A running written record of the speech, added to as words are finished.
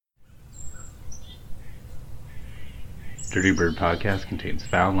Dirty Bird podcast contains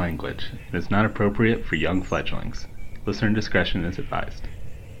foul language and is not appropriate for young fledglings. Listener discretion is advised.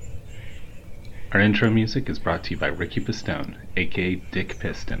 Our intro music is brought to you by Ricky Pistone, aka Dick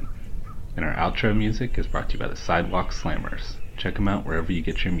Piston. And our outro music is brought to you by the Sidewalk Slammers. Check them out wherever you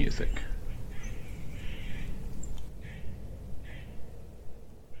get your music.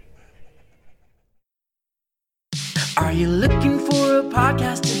 Are you looking for a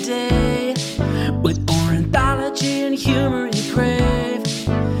podcast today with ornithology and humor you crave?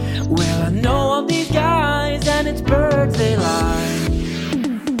 Well, I know all these guys and it's birds they like.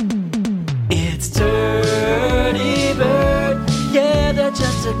 It's Dirty Bird, yeah, they're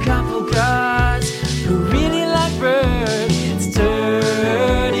just a couple guys who really like birds. It's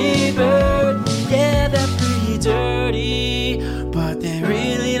Dirty Bird, yeah, they're pretty dirty, but they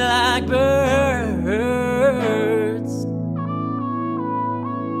really like birds.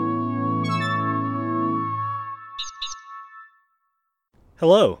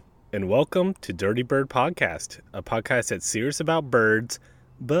 Hello, and welcome to Dirty Bird Podcast, a podcast that's serious about birds,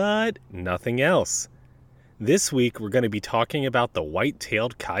 but nothing else. This week, we're going to be talking about the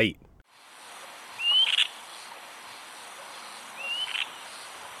white-tailed kite.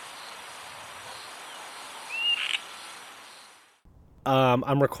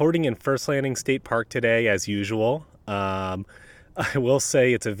 I'm recording in First Landing State Park today, as usual. I will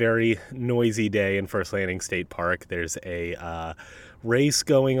say it's a very noisy day in First Landing State Park. There's a race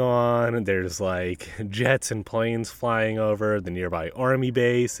going on. There's like jets and planes flying over. The nearby army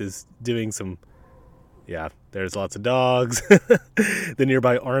base is doing some, there's lots of dogs. The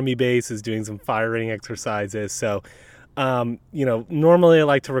nearby army base is doing some firing exercises. So, normally I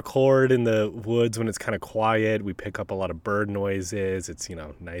like to record in the woods when it's kind of quiet. We pick up a lot of bird noises. It's,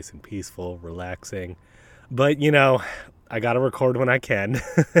 nice and peaceful, relaxing. But, I got to record when I can.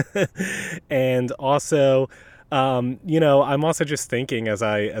 And also, I'm also just thinking as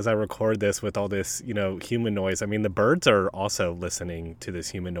I record this with all this, human noise. I mean, the birds are also listening to this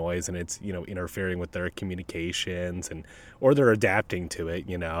human noise, and it's, interfering with their communications or they're adapting to it.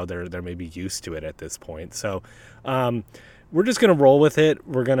 They're maybe used to it at this point. So, we're just going to roll with it.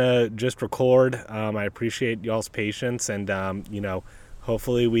 We're going to just record. I appreciate y'all's patience, and,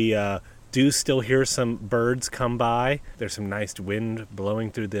 hopefully we, do still hear some birds come by. There's some nice wind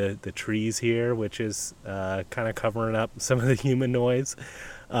blowing through the trees here, which is kind of covering up some of the human noise.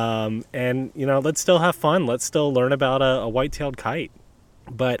 Let's still have fun. Let's still learn about a white-tailed kite.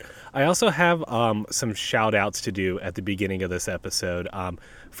 But I also have some shout-outs to do at the beginning of this episode.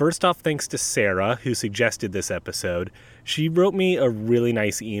 First off, thanks to Sarah, who suggested this episode. She wrote me a really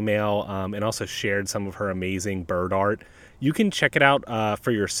nice email and also shared some of her amazing bird art. You can check it out for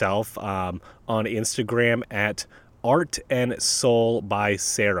yourself on Instagram at Art and Soul by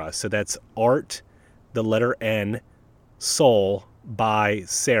Sarah. So that's Art, the letter N, Soul by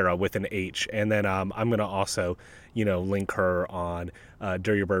Sarah with an H. And then I'm going to also, link her on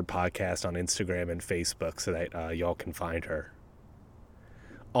Dirty Bird Podcast on Instagram and Facebook so that y'all can find her.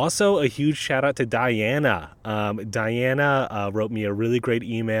 Also, a huge shout out to Diana. Diana wrote me a really great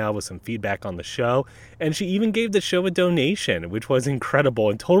email with some feedback on the show, and she even gave the show a donation, which was incredible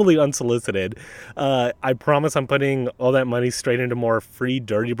and totally unsolicited. I promise I'm putting all that money straight into more free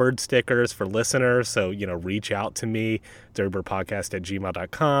Dirty Bird stickers for listeners, so, reach out to me,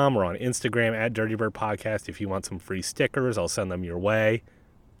 dirtybirdpodcast@gmail.com, or on Instagram at dirtybirdpodcast if you want some free stickers. I'll send them your way.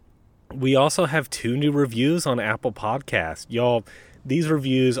 We also have 2 new reviews on Apple Podcasts. Y'all, these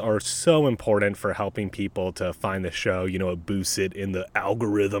reviews are so important for helping people to find the show. It boosts it in the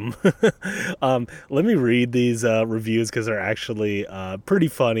algorithm. Let me read these reviews because they're actually pretty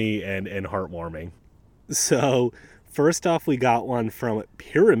funny and heartwarming. So, first off, we got one from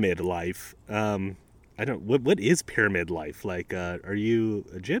Pyramid Life. What is Pyramid Life? Like, are you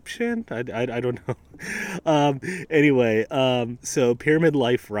Egyptian? I don't know. Anyway, so Pyramid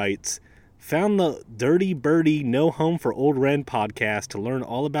Life writes, found the Dirty Birdie No Home for Old Wren podcast to learn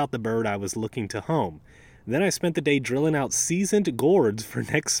all about the bird I was looking to home. Then I spent the day drilling out seasoned gourds for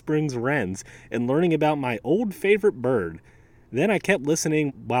next spring's wrens and learning about my old favorite bird. Then I kept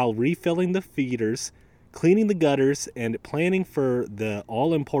listening while refilling the feeders, cleaning the gutters, and planning for the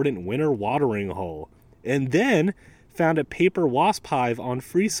all-important winter watering hole. And then found a paper wasp hive on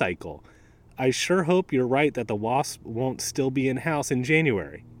FreeCycle. I sure hope you're right that the wasp won't still be in-house in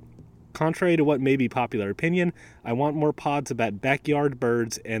January. Contrary to what may be popular opinion, I want more pods about backyard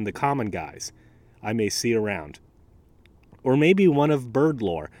birds and the common guys I may see around. Or maybe one of bird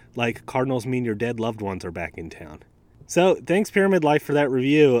lore, like cardinals mean your dead loved ones are back in town. So, thanks Pyramid Life for that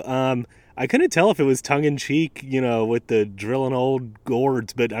review. I couldn't tell if it was tongue-in-cheek, with the drilling old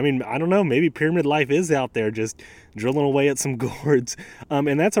gourds, but I mean, I don't know, maybe Pyramid Life is out there just drilling away at some gourds.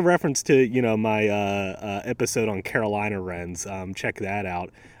 And that's a reference to, my episode on Carolina wrens. Check that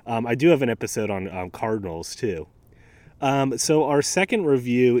out. I do have an episode on cardinals, too. So our second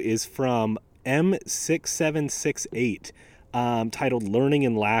review is from M6768, titled Learning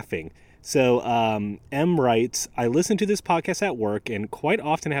and Laughing. So M writes, I listen to this podcast at work and quite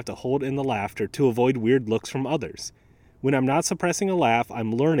often have to hold in the laughter to avoid weird looks from others. When I'm not suppressing a laugh,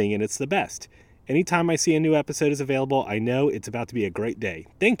 I'm learning and it's the best. Anytime I see a new episode is available, I know it's about to be a great day.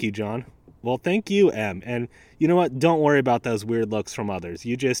 Thank you, John. Well, thank you, M. And you know what? Don't worry about those weird looks from others.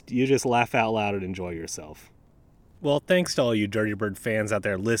 You just laugh out loud and enjoy yourself. Well, thanks to all you Dirty Bird fans out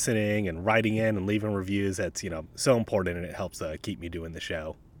there listening and writing in and leaving reviews. That's, so important, and it helps keep me doing the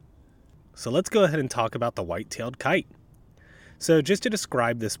show. So let's go ahead and talk about the white-tailed kite. So just to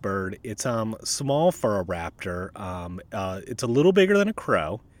describe this bird, it's small for a raptor. It's a little bigger than a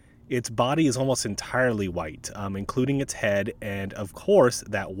crow. Its body is almost entirely white, including its head and, of course,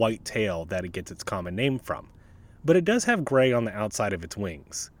 that white tail that it gets its common name from. But it does have gray on the outside of its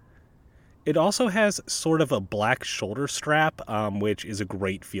wings. It also has sort of a black shoulder strap, which is a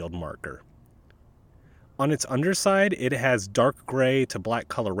great field marker. On its underside, it has dark gray to black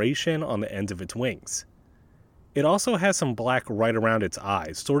coloration on the ends of its wings. It also has some black right around its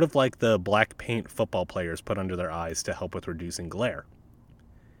eyes, sort of like the black paint football players put under their eyes to help with reducing glare.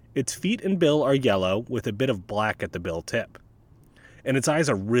 Its feet and bill are yellow with a bit of black at the bill tip. And its eyes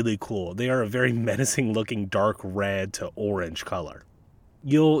are really cool. They are a very menacing looking dark red to orange color.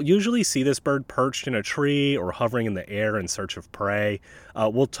 You'll usually see this bird perched in a tree or hovering in the air in search of prey.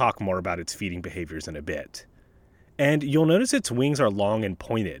 We'll talk more about its feeding behaviors in a bit. And you'll notice its wings are long and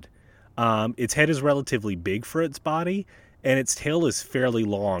pointed. Its head is relatively big for its body, and its tail is fairly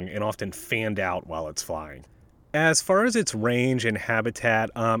long and often fanned out while it's flying. As far as its range and habitat,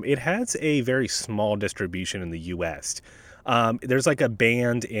 it has a very small distribution in the U.S. There's like a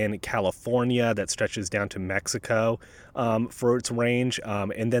band in California that stretches down to Mexico for its range,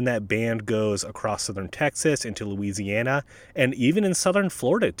 and then that band goes across southern Texas into Louisiana, and even in southern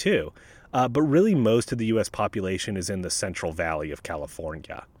Florida too. But really most of the U.S. population is in the Central Valley of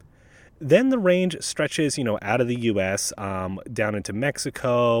California. Then the range stretches, out of the U.S., down into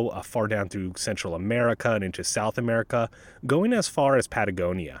Mexico, far down through Central America and into South America, going as far as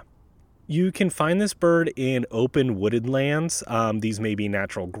Patagonia. You can find this bird in open wooded lands. These may be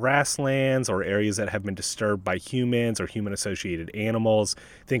natural grasslands or areas that have been disturbed by humans or human-associated animals.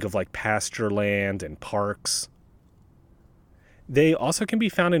 Think of like pasture land and parks. They also can be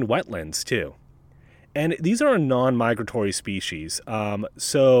found in wetlands too. And these are a non-migratory species,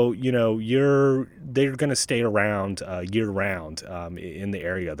 so they're going to stay around year-round in the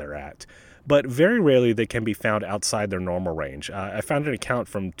area they're at. But very rarely they can be found outside their normal range. I found an account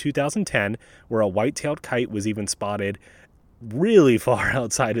from 2010 where a white-tailed kite was even spotted really far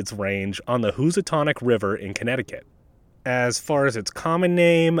outside its range on the Housatonic River in Connecticut. As far as its common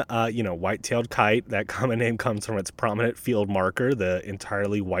name, white-tailed kite, that common name comes from its prominent field marker, the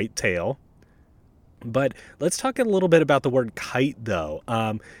entirely white tail. But let's talk a little bit about the word kite, though.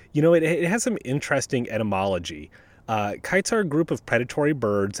 It has some interesting etymology. Kites are a group of predatory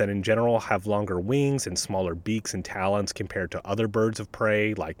birds that in general have longer wings and smaller beaks and talons compared to other birds of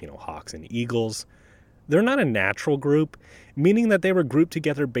prey like, hawks and eagles. They're not a natural group, meaning that they were grouped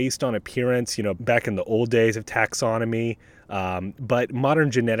together based on appearance, back in the old days of taxonomy. But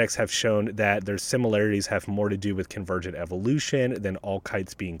modern genetics have shown that their similarities have more to do with convergent evolution than all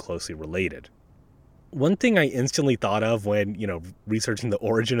kites being closely related. One thing I instantly thought of when, researching the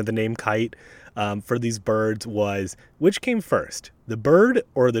origin of the name kite for these birds was, which came first, the bird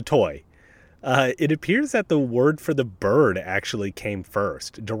or the toy? It appears that the word for the bird actually came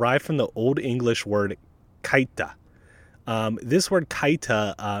first, derived from the Old English word kite. This word kite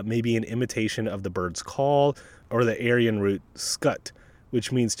may be an imitation of the bird's call or the Aryan root scut,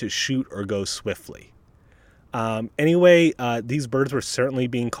 which means to shoot or go swiftly. These birds were certainly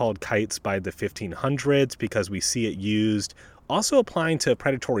being called kites by the 1500s because we see it used, also applying to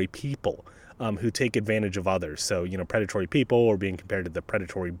predatory people who take advantage of others. So, predatory people are being compared to the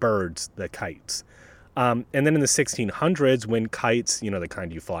predatory birds, the kites. And then in the 1600s, when kites, the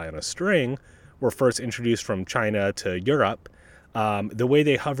kind you fly on a string, were first introduced from China to Europe, the way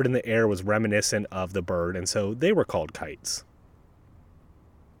they hovered in the air was reminiscent of the bird, and so they were called kites.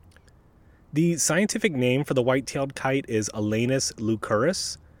 The scientific name for the white-tailed kite is Alanus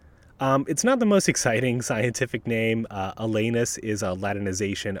leucurus. It's not the most exciting scientific name. Alanus is a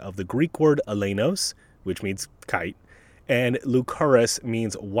Latinization of the Greek word alanos, which means kite, And leucurus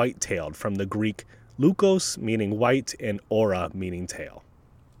means white-tailed, from the Greek leukos, meaning white, and aura, meaning tail.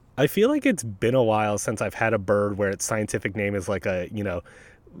 I feel like it's been a while since I've had a bird where its scientific name is like a,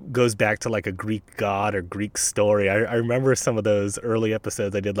 goes back to like a Greek god or Greek story. I remember some of those early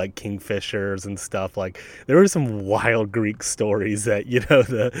episodes I did, like kingfishers and stuff. Like, there were some wild Greek stories that,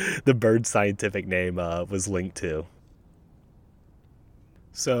 the bird's scientific name was linked to.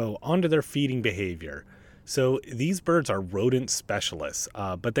 So, on to their feeding behavior. So these birds are rodent specialists,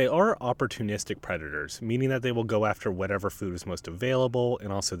 but they are opportunistic predators, meaning that they will go after whatever food is most available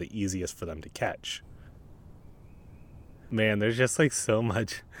and also the easiest for them to catch. Man, there's just like so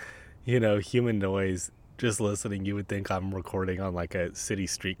much, human noise. Just listening, you would think I'm recording on like a city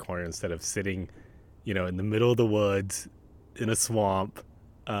street corner instead of sitting, in the middle of the woods in a swamp.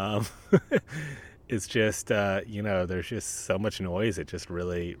 It's just, there's just so much noise. It just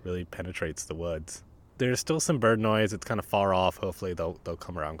really, really penetrates the woods. There's still some bird noise. It's kind of far off. Hopefully they'll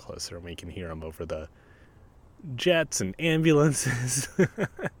come around closer and we can hear them over the jets and ambulances.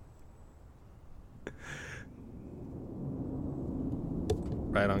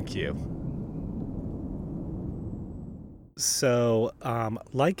 Right on cue. So,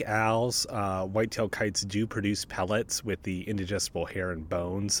 like owls, white-tailed kites do produce pellets with the indigestible hair and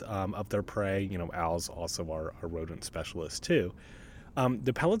bones of their prey. Owls also are rodent specialists too.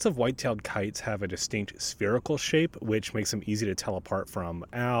 The pellets of white-tailed kites have a distinct spherical shape, which makes them easy to tell apart from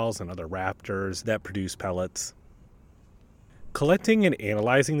owls and other raptors that produce pellets. Collecting and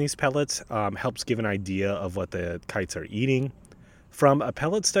analyzing these pellets helps give an idea of what the kites are eating. From a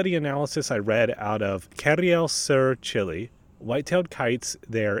pellet study analysis I read out of Carriel sur Chile, white-tailed kites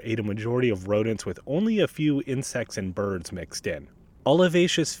there ate a majority of rodents with only a few insects and birds mixed in.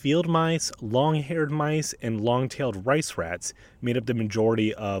 Olivaceous field mice, long-haired mice, and long-tailed rice rats made up the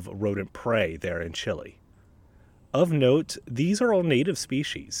majority of rodent prey there in Chile. Of note, these are all native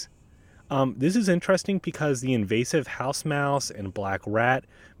species. This is interesting because the invasive house mouse and black rat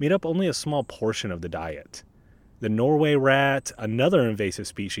made up only a small portion of the diet. The Norway rat, another invasive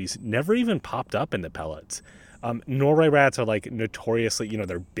species, never even popped up in the pellets. Norway rats are like notoriously,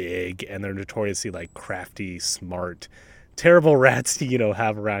 they're big and they're notoriously like crafty, smart, terrible rats to,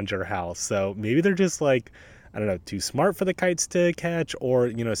 have around your house. So maybe they're just like, I don't know, too smart for the kites to catch,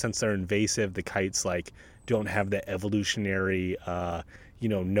 or, since they're invasive, the kites like don't have the evolutionary,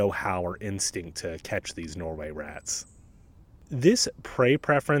 know-how or instinct to catch these Norway rats. This prey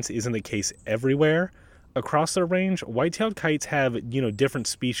preference isn't the case everywhere. Across their range, white-tailed kites have, different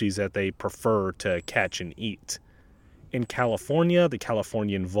species that they prefer to catch and eat. In California, the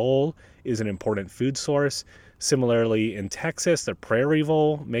Californian vole is an important food source. Similarly, in Texas, the prairie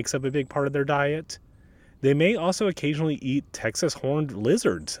vole makes up a big part of their diet. They may also occasionally eat Texas horned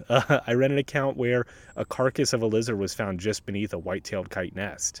lizards. I read an account where a carcass of a lizard was found just beneath a white-tailed kite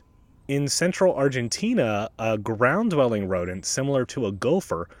nest. In central Argentina, a ground-dwelling rodent similar to a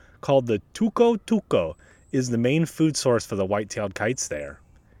gopher called the tuco is the main food source for the white-tailed kites there.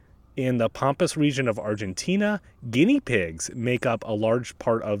 In the Pampas region of Argentina, guinea pigs make up a large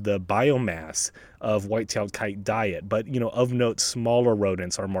part of the biomass of white-tailed kite diet, but, of note, smaller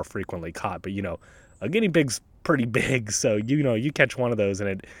rodents are more frequently caught. But, a guinea pig's pretty big, so, you catch one of those and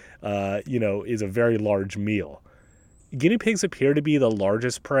it, is a very large meal. Guinea pigs appear to be the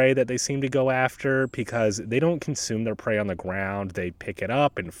largest prey that they seem to go after because they don't consume their prey on the ground. They pick it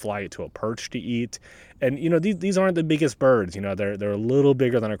up and fly it to a perch to eat. And, these aren't the biggest birds. They're a little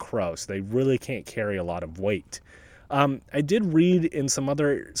bigger than a crow, so they really can't carry a lot of weight. I did read in some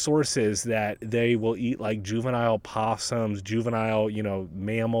other sources that they will eat like juvenile possums, juvenile,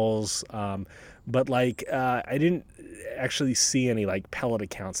 mammals. But I didn't actually see any like pellet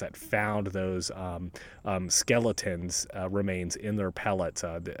accounts that found those skeletons remains in their pellets.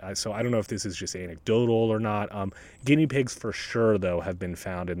 So I don't know if this is just anecdotal or not. Guinea pigs for sure, though, have been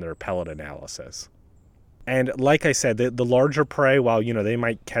found in their pellet analysis. And like I said, the larger prey, while, they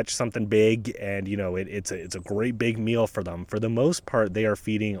might catch something big and, it's a great big meal for them, for the most part, they are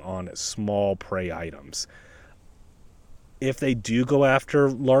feeding on small prey items. If they do go after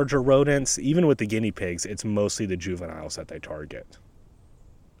larger rodents, even with the guinea pigs, it's mostly the juveniles that they target.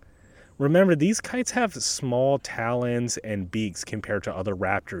 Remember, these kites have small talons and beaks compared to other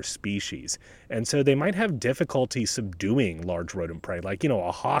raptor species, and so they might have difficulty subduing large rodent prey. Like,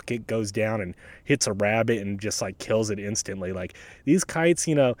 a hawk, it goes down and hits a rabbit and just like kills it instantly. Like, these kites,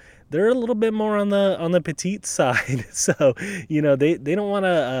 they're a little bit more on the petite side, so they don't want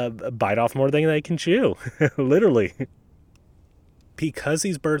to bite off more than they can chew, literally. Because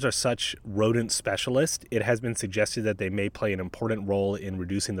these birds are such rodent specialists, it has been suggested that they may play an important role in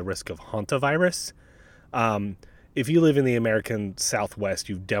reducing the risk of hantavirus. If you live in the American Southwest,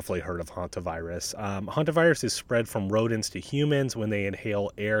 you've definitely heard of hantavirus. Hantavirus is spread from rodents to humans when they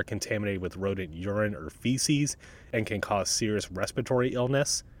inhale air contaminated with rodent urine or feces and can cause serious respiratory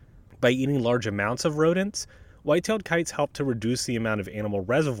illness. By eating large amounts of rodents, white-tailed kites help to reduce the amount of animal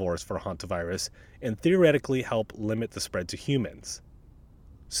reservoirs for hantavirus and theoretically help limit the spread to humans.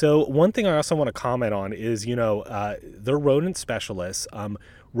 So one thing I also want to comment on is, they're rodent specialists.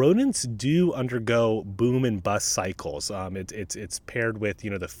 Rodents do undergo boom and bust cycles. It's paired with,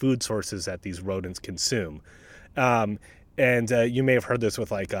 the food sources that these rodents consume. And you may have heard this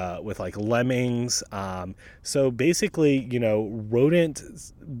with lemmings. So basically,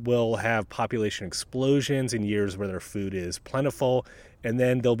 rodents will have population explosions in years where their food is plentiful, and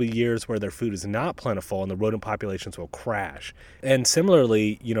then there'll be years where their food is not plentiful and the rodent populations will crash. And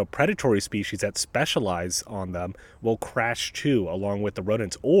similarly, predatory species that specialize on them will crash too, along with the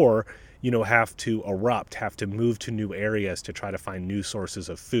rodents, or, have to erupt, have to move to new areas to try to find new sources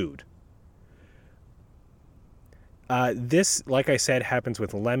of food. This, like I said, happens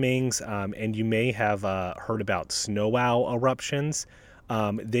with lemmings, and you may have heard about snow owl eruptions.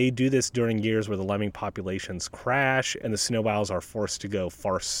 They do this during years where the lemming populations crash and the snow owls are forced to go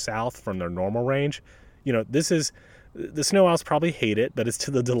far south from their normal range. The snow owls probably hate it, but it's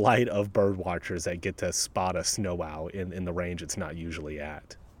to the delight of bird watchers that get to spot a snow owl in the range it's not usually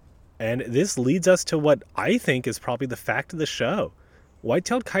at. And this leads us to what I think is probably the fact of the show.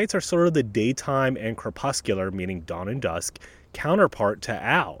 White-tailed kites are sort of the daytime and crepuscular, meaning dawn and dusk, counterpart to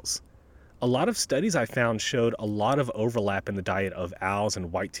owls. A lot of studies I found showed a lot of overlap in the diet of owls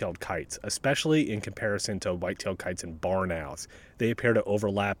and white-tailed kites, especially in comparison to white-tailed kites and barn owls. They appear to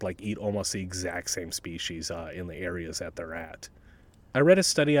overlap, eat almost the exact same species in the areas that they're at. I read a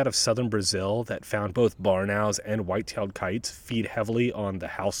study out of southern Brazil that found both barn owls and white-tailed kites feed heavily on the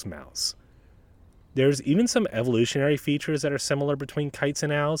house mouse. There's even some evolutionary features that are similar between kites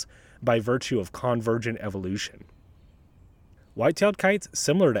and owls by virtue of convergent evolution. White-tailed kites,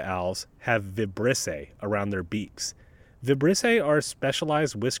 similar to owls, have vibrissae around their beaks. Vibrissae are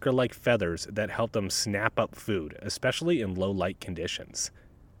specialized whisker-like feathers that help them snap up food, especially in low-light conditions.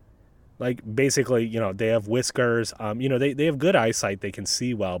 Basically, they have whiskers. They have good eyesight. They can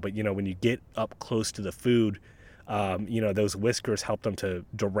see well, but, when you get up close to the food, those whiskers help them to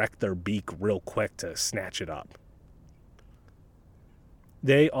direct their beak real quick to snatch it up.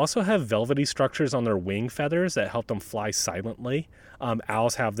 They also have velvety structures on their wing feathers that help them fly silently.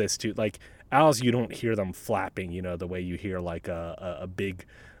 Owls have this too. Owls, you don't hear them flapping, the way you hear a big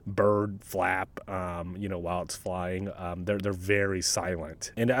bird flap, while it's flying. They're very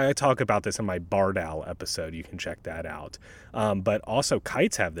silent. And I talk about this in my barred owl episode. You can check that out. But also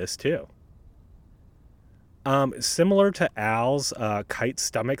kites have this too. Similar to owls, kite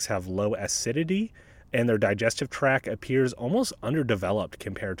stomachs have low acidity, and their digestive tract appears almost underdeveloped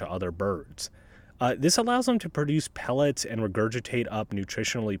compared to other birds. This allows them to produce pellets and regurgitate up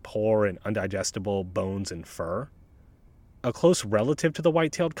nutritionally poor and undigestible bones and fur. A close relative to the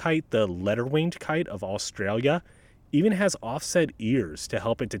white-tailed kite, the letter-winged kite of Australia, even has offset ears to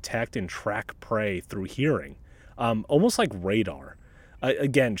help it detect and track prey through hearing, almost like radar.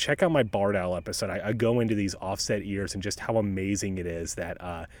 Again, check out my barred owl episode. I go into these offset ears and just how amazing it is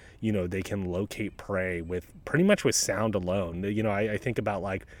that, they can locate prey with pretty much with sound alone. I think about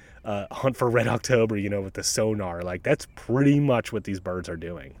Hunt for Red October, with the sonar. That's pretty much what these birds are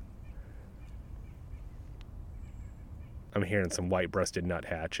doing. I'm hearing some white-breasted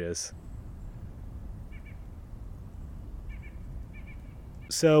nuthatches.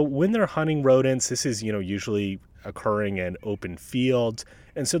 So when they're hunting rodents, this is, usually occurring in open fields,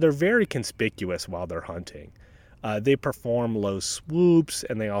 and so they're very conspicuous while they're hunting. They perform low swoops,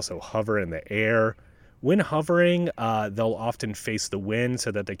 and they also hover in the air. When hovering, they'll often face the wind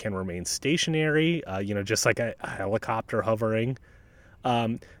so that they can remain stationary, just like a helicopter hovering.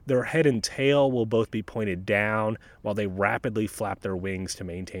 Their head and tail will both be pointed down while they rapidly flap their wings to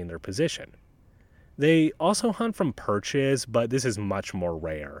maintain their position. They also hunt from perches, but this is much more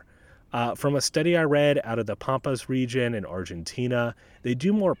rare. From a study I read out of the Pampas region in Argentina, they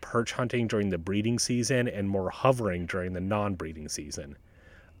do more perch hunting during the breeding season and more hovering during the non-breeding season.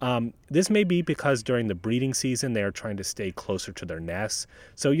 This may be because during the breeding season, they are trying to stay closer to their nests.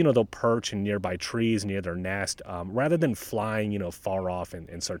 So, they'll perch in nearby trees near their nest rather than flying, far off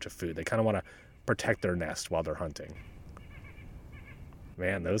in search of food. They kind of want to protect their nest while they're hunting.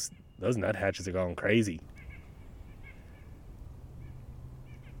 Man, those nuthatches are going crazy.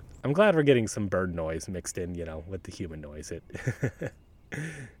 I'm glad we're getting some bird noise mixed in, with the human noise.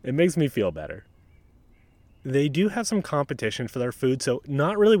 It makes me feel better. They do have some competition for their food, so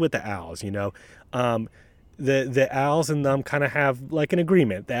not really with the owls, the owls and them kind of have like an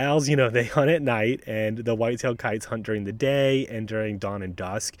agreement. The owls, they hunt at night, and the white-tailed kites hunt during the day and during dawn and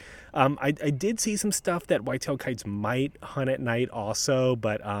dusk. I did see some stuff that white-tailed kites might hunt at night also,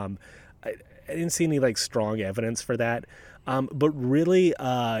 but I didn't see any like strong evidence for that. But really,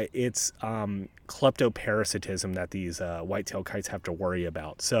 it's kleptoparasitism that these white-tailed kites have to worry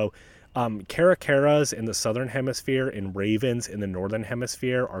about. So caracaras in the southern hemisphere and ravens in the northern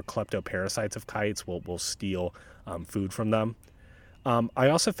hemisphere are kleptoparasites of kites. Will steal food from them. I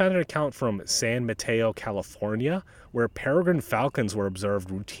also found an account from San Mateo, California, where peregrine falcons were observed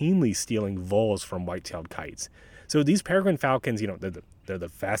routinely stealing voles from white-tailed kites. So these peregrine falcons, they're the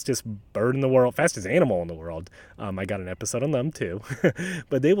fastest bird in the world, fastest animal in the world. I got an episode on them too.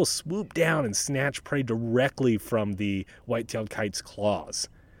 But they will swoop down and snatch prey directly from the white-tailed kite's claws.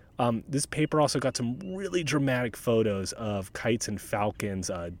 This paper also got some really dramatic photos of kites and falcons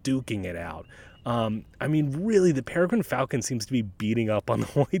duking it out. Really, the peregrine falcon seems to be beating up on the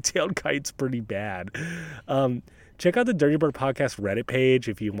white-tailed kites pretty bad. Check out the Dirty Bird Podcast Reddit page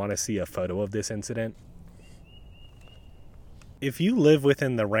if you want to see a photo of this incident. If you live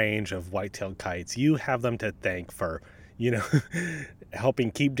within the range of white-tailed kites, you have them to thank for,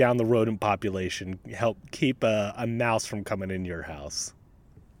 helping keep down the rodent population, help keep a mouse from coming in your house.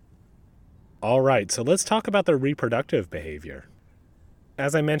 All right, so let's talk about their reproductive behavior.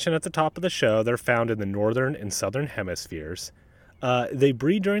 As I mentioned at the top of the show, they're found in the northern and southern hemispheres. They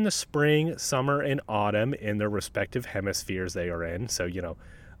breed during the spring, summer, and autumn in their respective hemispheres they are in. So,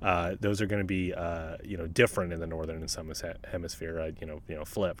 those are going to be, different in the northern and southern hemisphere,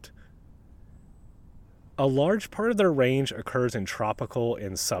 flipped. A large part of their range occurs in tropical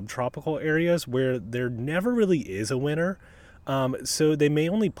and subtropical areas where there never really is a winter. So they may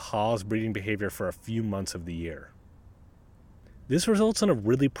only pause breeding behavior for a few months of the year. This results in a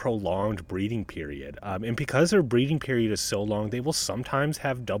really prolonged breeding period. And because their breeding period is so long, they will sometimes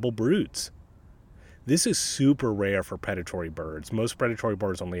have double broods. This is super rare for predatory birds. Most predatory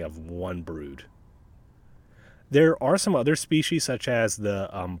birds only have one brood. There are some other species such as the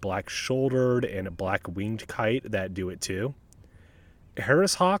black-shouldered and black-winged kite that do it too.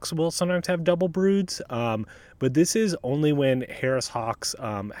 Harris hawks will sometimes have double broods, but this is only when Harris hawks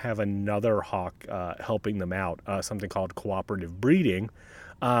have another hawk helping them out, something called cooperative breeding.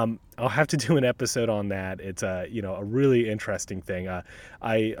 I'll have to do an episode on that. It's a really interesting thing.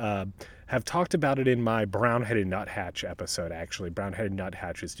 I have talked about it in my brown-headed nuthatch episode, actually. Brown-headed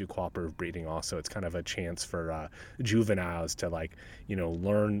nuthatches do cooperative breeding also. It's kind of a chance for juveniles to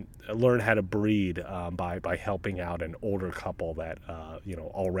learn how to breed by helping out an older couple that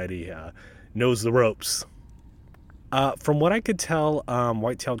already knows the ropes. From what I could tell,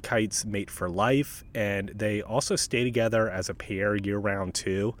 white-tailed kites mate for life, and they also stay together as a pair year-round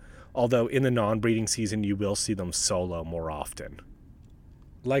too, although in the non-breeding season you will see them solo more often.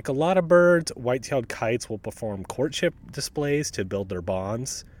 Like a lot of birds, white-tailed kites will perform courtship displays to build their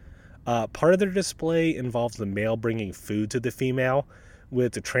bonds. Part of their display involves the male bringing food to the female,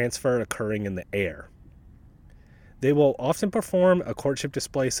 with the transfer occurring in the air. They will often perform a courtship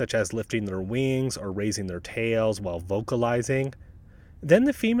display such as lifting their wings or raising their tails while vocalizing. Then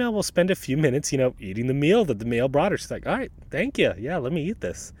the female will spend a few minutes, eating the meal that the male brought her. She's like, all right, thank you. Yeah, let me eat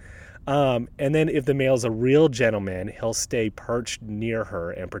this. And then if the male's a real gentleman, he'll stay perched near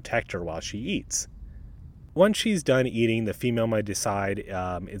her and protect her while she eats. Once she's done eating, the female might decide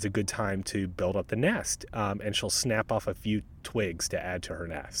it's a good time to build up the nest, and she'll snap off a few twigs to add to her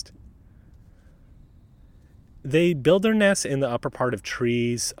nest. They build their nests in the upper part of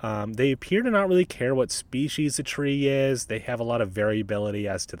trees. They appear to not really care what species the tree is. They have a lot of variability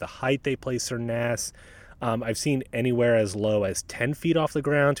as to the height they place their nests. I've seen anywhere as low as 10 feet off the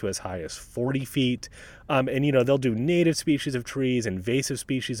ground to as high as 40 feet. And they'll do native species of trees, invasive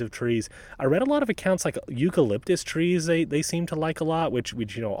species of trees. I read a lot of accounts like eucalyptus trees they seem to like a lot, which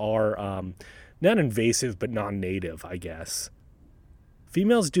are not invasive but non-native, I guess.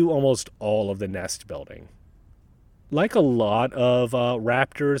 Females do almost all of the nest building. Like a lot of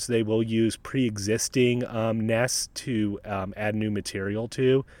raptors, they will use pre-existing nests to add new material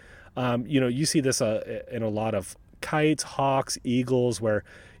to. You see this in a lot of kites, hawks, eagles, where,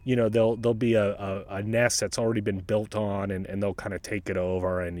 there'll be a nest that's already been built on, and they'll kind of take it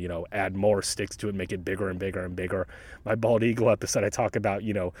over and, add more sticks to it, make it bigger and bigger and bigger. My bald eagle episode, I talk about,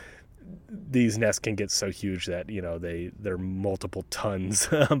 these nests can get so huge that, they're multiple tons.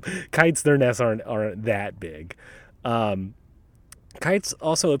 Kites, their nests aren't that big. Kites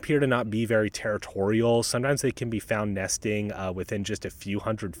also appear to not be very territorial. Sometimes they can be found nesting within just a few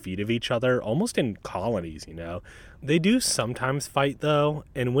 100 feet of each other, almost in colonies, They do sometimes fight, though,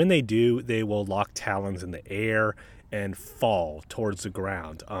 and when they do, they will lock talons in the air and fall towards the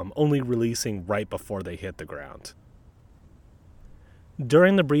ground, only releasing right before they hit the ground.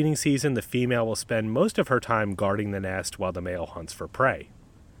 During the breeding season, the female will spend most of her time guarding the nest while the male hunts for prey.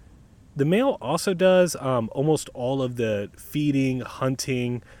 The male also does almost all of the feeding,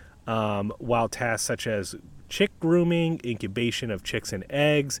 hunting, while tasks such as chick grooming, incubation of chicks and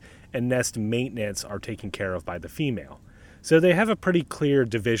eggs, and nest maintenance are taken care of by the female. So they have a pretty clear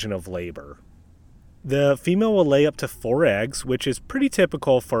division of labor. The female will lay up to 4 eggs, which is pretty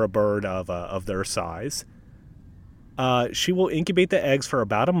typical for a bird of their size. She will incubate the eggs for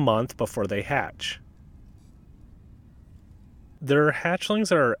about a month before they hatch. Their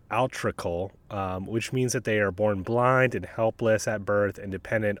hatchlings are altrical, which means that they are born blind and helpless at birth and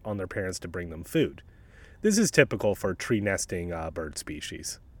dependent on their parents to bring them food. This is typical for tree nesting bird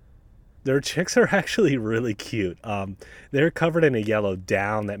species. Their chicks are actually really cute. They're covered in a yellow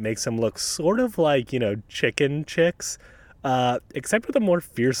down that makes them look sort of like, chicken chicks, except with a more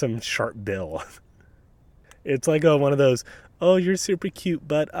fearsome sharp bill. It's like one of those, oh, you're super cute,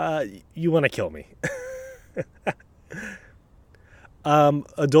 but you want to kill me.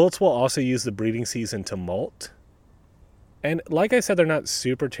 Adults will also use the breeding season to molt. And like I said, they're not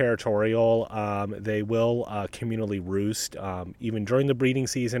super territorial. They will communally roost, even during the breeding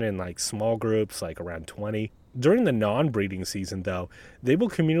season in like small groups, like around 20. During the non-breeding season, though, they will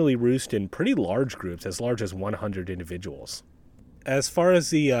communally roost in pretty large groups, as large as 100 individuals. As far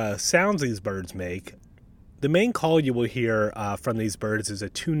as the sounds these birds make, the main call you will hear from these birds is a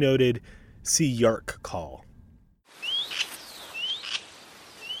 2-noted sea yark call.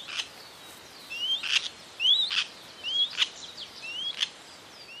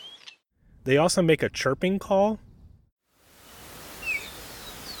 They also make a chirping call.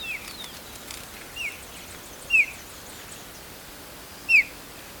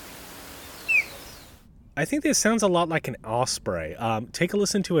 I think this sounds a lot like an osprey. Take a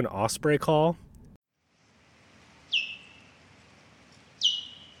listen to an osprey call.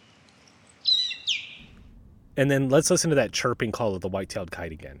 And then let's listen to that chirping call of the white-tailed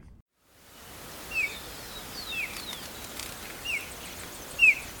kite again.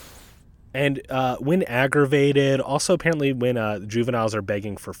 And when aggravated, also apparently when juveniles are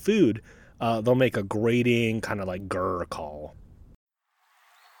begging for food, they'll make a grating kind of like grr call.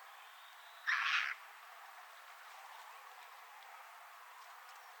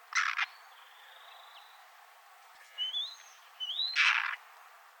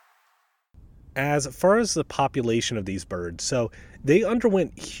 As far as the population of these birds, so they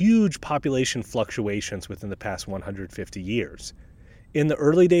underwent huge population fluctuations within the past 150 years. In the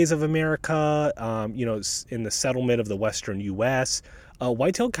early days of America, in the settlement of the western U.S.,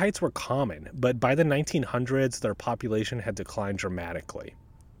 white-tailed kites were common, but by the 1900s, their population had declined dramatically.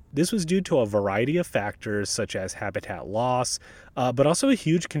 This was due to a variety of factors such as habitat loss, but also a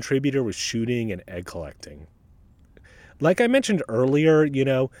huge contributor was shooting and egg collecting. Like I mentioned earlier,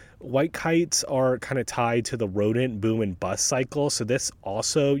 white kites are kind of tied to the rodent boom and bust cycle, so this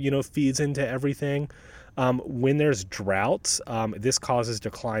also, feeds into everything. When there's droughts, this causes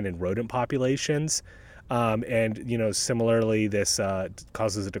decline in rodent populations. And similarly, this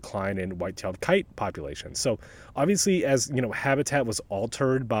causes a decline in white-tailed kite populations. So obviously, as, habitat was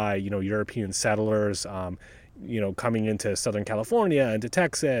altered by, European settlers, coming into Southern California, into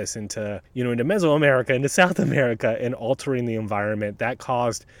Texas, into Mesoamerica, into South America, and altering the environment, that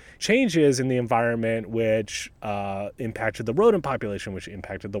caused changes in the environment, which impacted the rodent population, which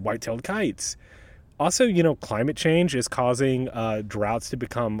impacted the white-tailed kites. Also, climate change is causing droughts to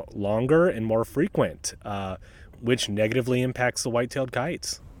become longer and more frequent, which negatively impacts the white-tailed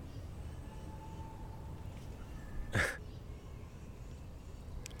kites.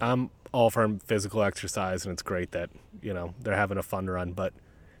 I'm all for physical exercise, and it's great that, they're having a fun run, but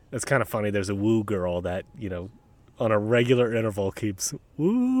it's kind of funny. There's a woo girl that, on a regular interval keeps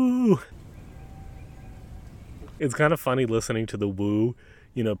woo. It's kind of funny listening to the woo,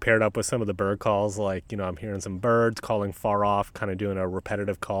 paired up with some of the bird calls, like, I'm hearing some birds calling far off, kind of doing a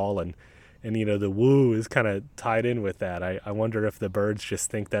repetitive call, and the woo is kind of tied in with that. I wonder if the birds just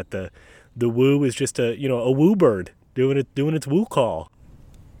think that the woo is just a woo bird doing its woo call.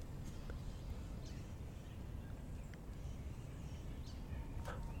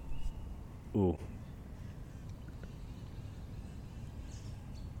 Ooh.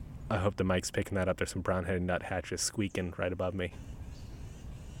 I hope the mic's picking that up. There's some brown-headed nuthatches squeaking right above me.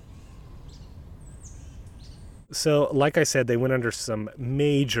 So, like I said, they went under some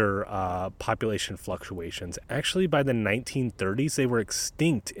major population fluctuations. Actually, by the 1930s, they were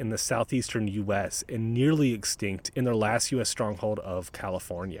extinct in the southeastern U.S. and nearly extinct in their last U.S. stronghold of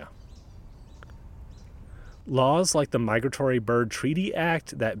California. Laws like the Migratory Bird Treaty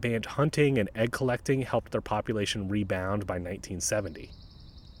Act that banned hunting and egg collecting helped their population rebound by 1970.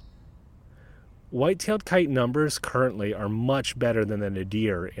 White-tailed kite numbers currently are much better than the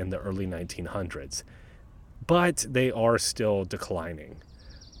nadir in the early 1900s, but they are still declining.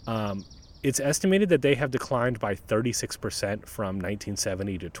 It's estimated that they have declined by 36% from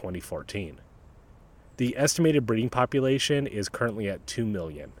 1970 to 2014. The estimated breeding population is currently at 2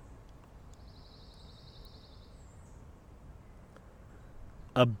 million.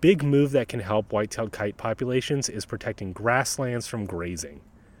 A big move that can help white-tailed kite populations is protecting grasslands from grazing.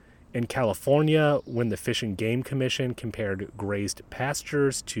 In California, when the Fish and Game Commission compared grazed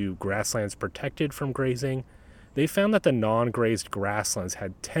pastures to grasslands protected from grazing, they found that the non-grazed grasslands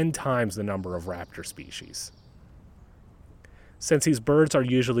had 10 times the number of raptor species. Since these birds are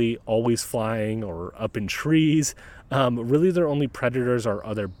usually always flying or up in trees, really their only predators are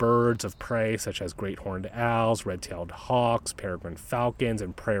other birds of prey such as great horned owls, red-tailed hawks, peregrine falcons,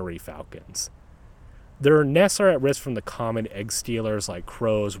 and prairie falcons. Their nests are at risk from the common egg stealers like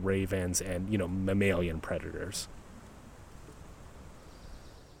crows, ravens, and, mammalian predators.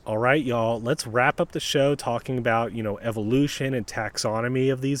 All right, y'all, let's wrap up the show talking about, evolution and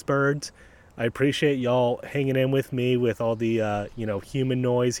taxonomy of these birds. I appreciate y'all hanging in with me with all the, human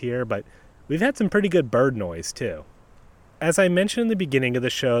noise here, but we've had some pretty good bird noise, too. As I mentioned in the beginning of the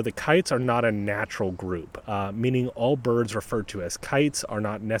show, the kites are not a natural group, meaning all birds referred to as kites are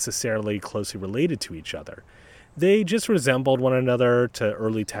not necessarily closely related to each other. They just resembled one another to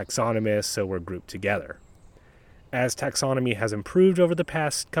early taxonomists, so were grouped together. As taxonomy has improved over the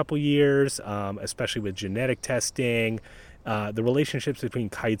past couple years, especially with genetic testing, the relationships between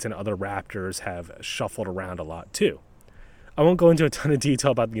kites and other raptors have shuffled around a lot too. I won't go into a ton of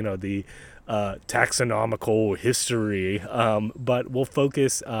detail about, the taxonomical history, but we'll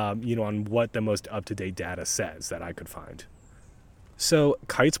focus, on what the most up-to-date data says that I could find. So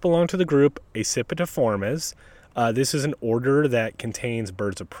kites belong to the group Accipitiformes. This is an order that contains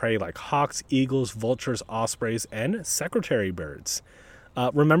birds of prey like hawks, eagles, vultures, ospreys, and secretary birds.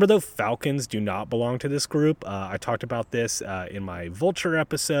 Remember, though, falcons do not belong to this group. I talked about this in my vulture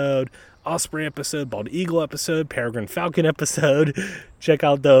episode, osprey episode, bald eagle episode, peregrine falcon episode. Check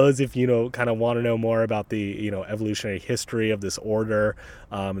out those if you kind of want to know more about the evolutionary history of this order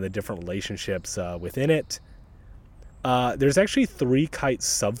and the different relationships within it. There's actually 3 kite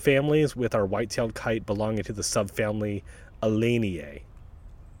subfamilies, with our white-tailed kite belonging to the subfamily Alaniae.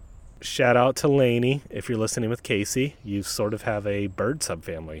 Shout out to Laney. If you're listening with Casey, you sort of have a bird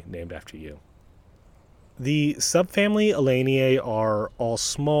subfamily named after you. The subfamily Alaniae are all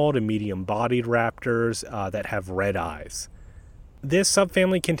small to medium-bodied raptors that have red eyes. This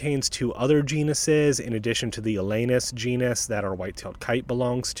subfamily contains 2 other genuses in addition to the Alanus genus that our white-tailed kite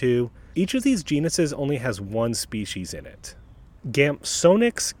belongs to. Each of these genuses only has 1 species in it.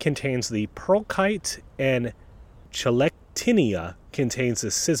 Gampsonyx contains the pearl kite, and Chilectinia contains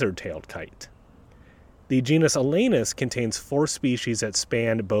the scissor-tailed kite. The genus Alanus contains 4 species that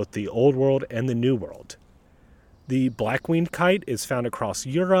span both the Old World and the New World. The black-winged kite is found across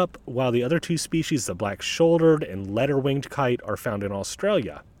Europe, while the other 2 species, the black-shouldered and letter-winged kite, are found in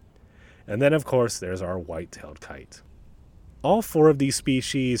Australia. And then, of course, there's our white-tailed kite. All 4 of these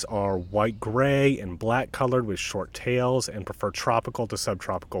species are white-gray and black-colored with short tails and prefer tropical to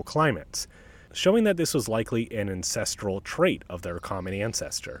subtropical climates, showing that this was likely an ancestral trait of their common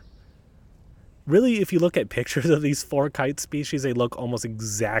ancestor. Really, if you look at pictures of these 4 kite species, they look almost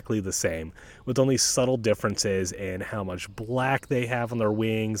exactly the same, with only subtle differences in how much black they have on their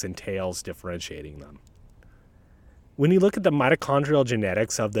wings and tails differentiating them. When you look at the mitochondrial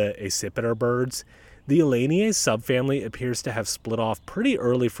genetics of the accipiter birds, the Alaniae subfamily appears to have split off pretty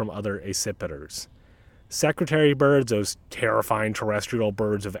early from other accipiters. Secretary birds, those terrifying terrestrial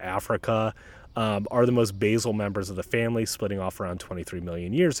birds of Africa, are the most basal members of the family, splitting off around 23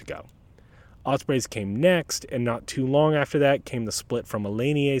 million years ago. Ospreys came next, and not too long after that came the split from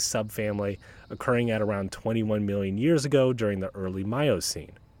Alaniae subfamily, occurring at around 21 million years ago during the early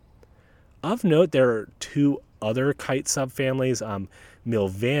Miocene. Of note, there are 2 other kite subfamilies,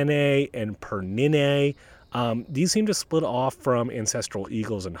 Milvanae and Perninae. These seem to split off from ancestral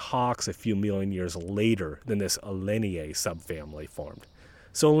eagles and hawks a few million years later than this Alaniae subfamily formed.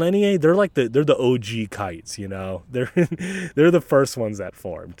 So Alaniae, they're the OG kites, They're the first ones that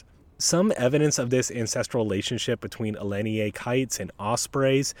formed. Some evidence of this ancestral relationship between Eleniae kites and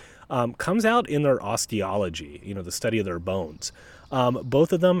ospreys comes out in their osteology, the study of their bones.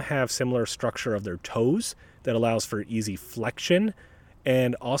 Both of them have similar structure of their toes that allows for easy flexion,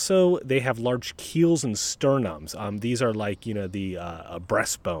 and also they have large keels and sternums. These are like, the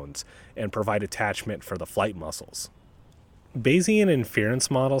breastbones and provide attachment for the flight muscles. Bayesian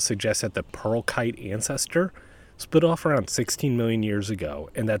inference models suggest that the pearl kite ancestor split off around 16 million years ago,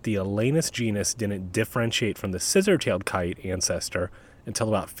 and that the Elenus genus didn't differentiate from the scissor-tailed kite ancestor until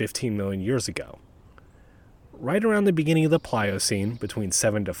about 15 million years ago. Right around the beginning of the Pliocene, between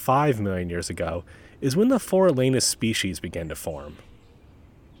 7 to 5 million years ago, is when the 4 Elenus species began to form.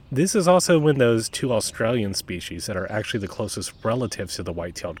 This is also when those 2 Australian species that are actually the closest relatives to the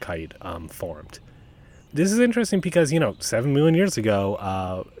white-tailed kite formed. This is interesting because, 7 million years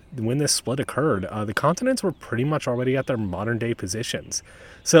ago, when this split occurred, the continents were pretty much already at their modern-day positions.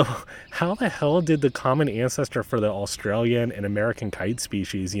 So how the hell did the common ancestor for the Australian and American kite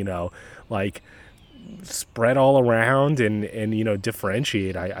species, spread all around and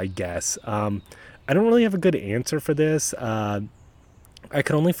differentiate, I guess? I don't really have a good answer for this. I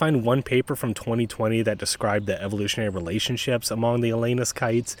could only find one paper from 2020 that described the evolutionary relationships among the Elenus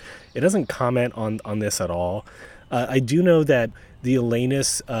kites. It doesn't comment on this at all. I do know that the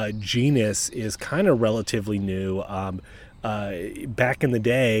Elenus genus is kind of relatively new. Back in the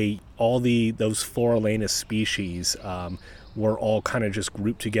day, those 4 Elenus species were all kind of just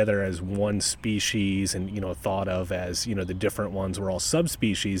grouped together as one species and, thought of as, the different ones were all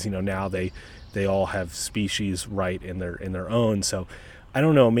subspecies. Now they all have species right in their own. So I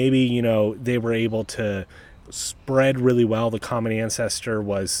don't know, maybe, they were able to spread really well. The common ancestor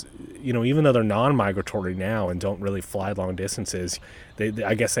was, even though they're non-migratory now and don't really fly long distances,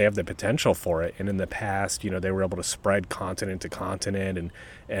 I guess they have the potential for it. And in the past, they were able to spread continent to continent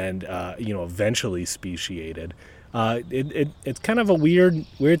and eventually speciated. It's kind of a weird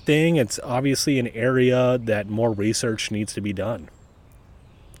thing. It's obviously an area that more research needs to be done.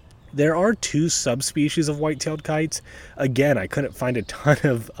 There are 2 subspecies of white-tailed kites. Again, I couldn't find a ton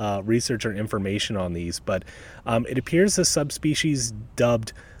of research or information on these, but it appears the subspecies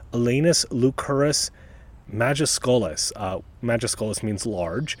dubbed Elenus leucurus majusculus. Majusculus means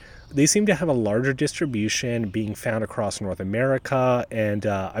large. They seem to have a larger distribution, being found across North America and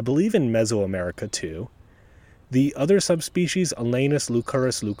I believe in Mesoamerica too. The other subspecies, Elenus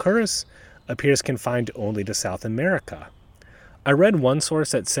leucurus, appears confined only to South America. I read one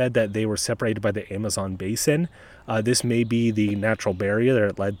source that said that they were separated by the Amazon basin. This may be the natural barrier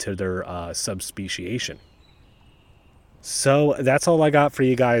that led to their subspeciation. So that's all I got for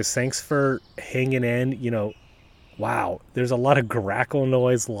you guys. Thanks for hanging in. Wow, there's a lot of grackle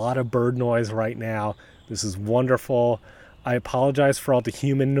noise, a lot of bird noise right now. This is wonderful. I apologize for all the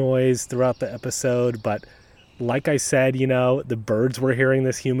human noise throughout the episode, but like I said, the birds were hearing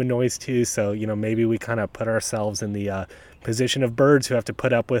this human noise too. So, maybe we kind of put ourselves in the position of birds who have to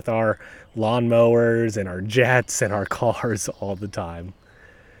put up with our lawnmowers and our jets and our cars all the time.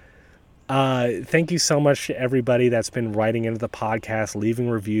 Thank you so much to everybody that's been writing into the podcast, leaving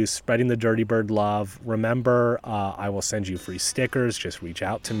reviews, spreading the Dirty Bird love. Remember, I will send you free stickers. Just reach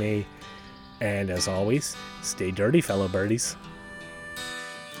out to me. And as always, stay dirty, fellow birdies.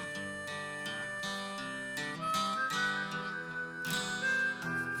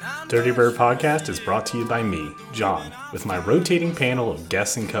 Dirty Bird Podcast is brought to you by me, John, with my rotating panel of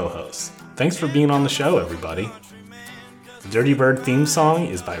guests and co-hosts. Thanks for being on the show, everybody. The Dirty Bird theme song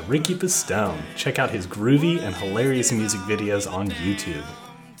is by Ricky Pistone. Check out his groovy and hilarious music videos on YouTube.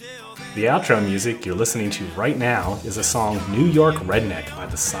 The outro music you're listening to right now is a song New York Redneck by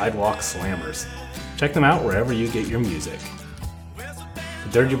the Sidewalk Slammers. Check them out wherever you get your music.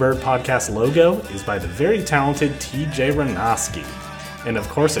 The Dirty Bird Podcast logo is by the very talented TJ Ranoski. And of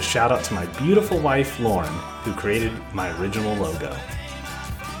course, a shout out to my beautiful wife, Lauren, who created my original logo.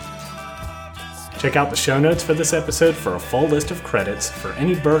 Check out the show notes for this episode for a full list of credits for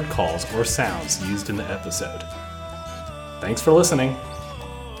any bird calls or sounds used in the episode. Thanks for listening.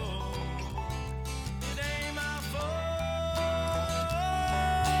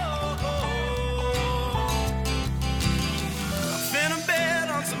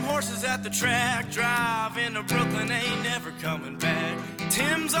 At the track, driving to Brooklyn, ain't never coming back.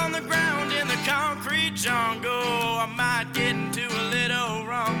 Tim's on the ground in the concrete jungle. I might get into a little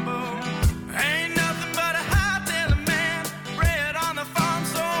rumble. Ain't